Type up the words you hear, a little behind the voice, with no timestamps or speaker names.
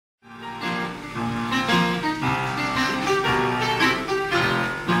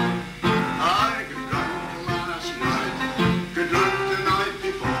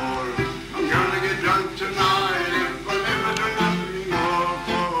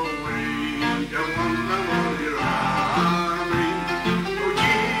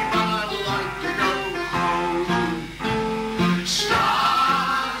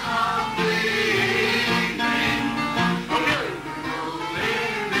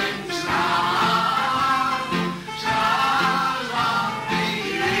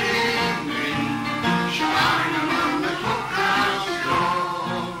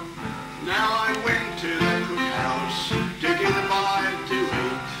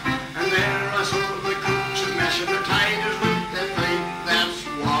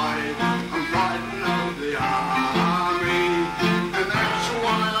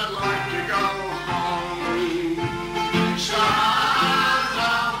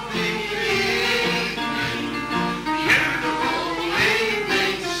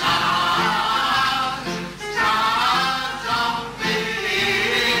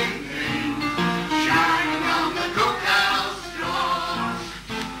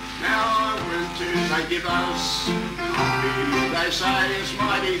they give us coffee, they say it's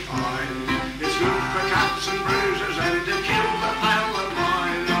mighty fine. It's good for cuts and bruises and to kill the pale of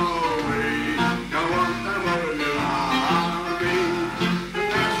mine. Oh, we don't want no more new army,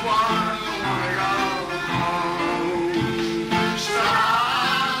 and that's why I want to go home.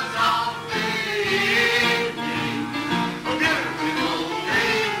 Stars of the evening, oh beautiful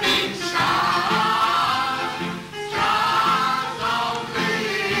evening stars, stars of the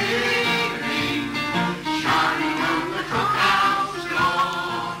evening, shining on the cookhouse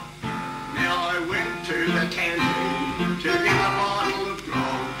door. Now I went to the canteen to get a bottle of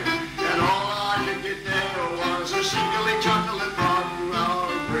grog, and all I could get there was a singly chocolate frog. Oh,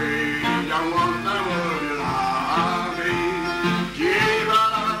 we don't want no more lobby. Gee,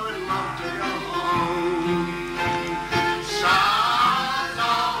 but I would love to go home. Stars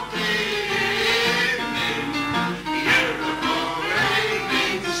of the evening, beautiful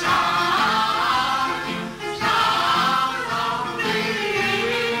evening stars, stars of the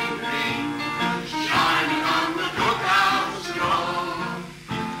evening, shining on the cookhouse door.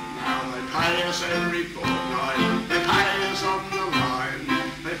 Now they pay us every fortnight, they pay us on the line,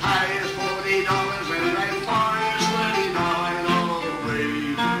 they pay us $40 and they fine us 39. Oh, we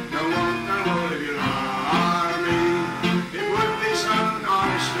don't want no more of your army, it would be so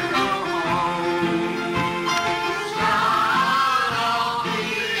nice to go home. Stars of the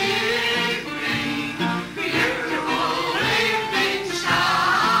evening, beautiful evening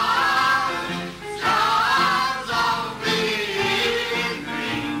stars, stars of the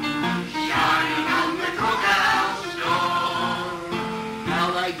evening, shining on the cookhouse door. Now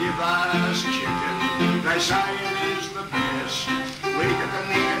they give us chicken, they say it is the best. We get the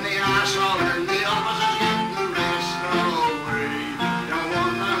neck and the arsehole and the officers